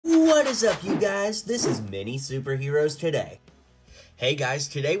is up, you guys? This is Mini Superheroes Today. Hey guys,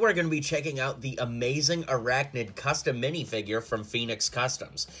 today we're going to be checking out the Amazing Arachnid custom minifigure from Phoenix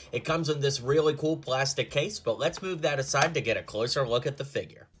Customs. It comes in this really cool plastic case, but let's move that aside to get a closer look at the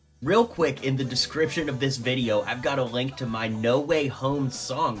figure. Real quick, in the description of this video, I've got a link to my No Way Home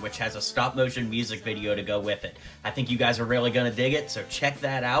song, which has a stop-motion music video to go with it. I think you guys are really going to dig it, so check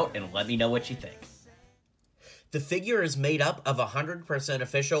that out and let me know what you think. The figure is made up of 100%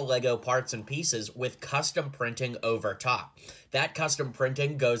 official LEGO parts and pieces with custom printing over top. That custom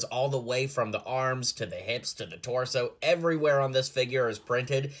printing goes all the way from the arms to the hips to the torso. Everywhere on this figure is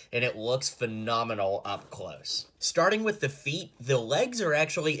printed, and it looks phenomenal up close. Starting with the feet, the legs are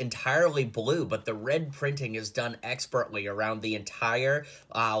actually entirely blue, but the red printing is done expertly around the entire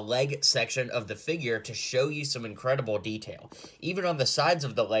leg section of the figure to show you some incredible detail. Even on the sides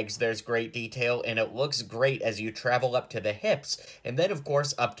of the legs, there's great detail, and it looks great as you travel up to the hips, and then of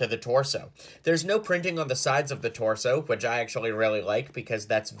course up to the torso. There's no printing on the sides of the torso, which I actually really like because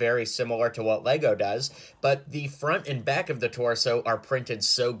that's very similar to what LEGO does, but the front and back of the torso are printed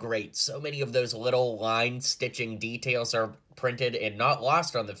so great. So many of those little line stitching details are printed and not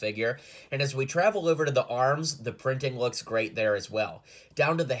lost on the figure, and as we travel over to the arms, the printing looks great there as well.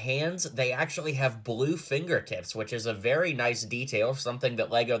 Down to the hands, they actually have blue fingertips, which is a very nice detail, something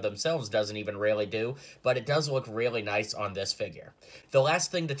that LEGO themselves doesn't even really do, but it does look really nice on this figure. The last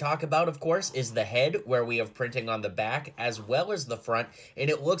thing to talk about, of course, is the head, where we have printing on the back as well as the front, and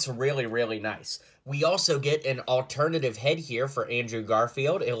it looks really, really nice. We also get an alternative head here for Andrew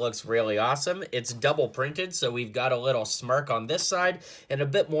Garfield. It looks really awesome. It's double printed, so we've got a little smirk on this side and a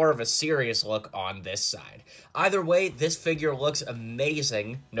bit more of a serious look on this side. Either way, this figure looks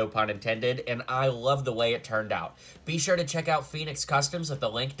amazing, no pun intended, and I love the way it turned out. Be sure to check out Phoenix Customs at the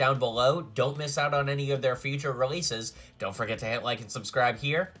link down below. Don't miss out on any of their future releases. Don't forget to hit like and subscribe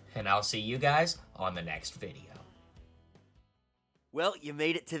here, and I'll see you guys on the next video. Well, you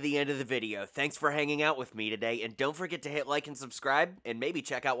made it to the end of the video. Thanks for hanging out with me today, and don't forget to hit like and subscribe, and maybe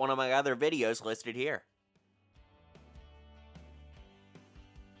check out one of my other videos listed here.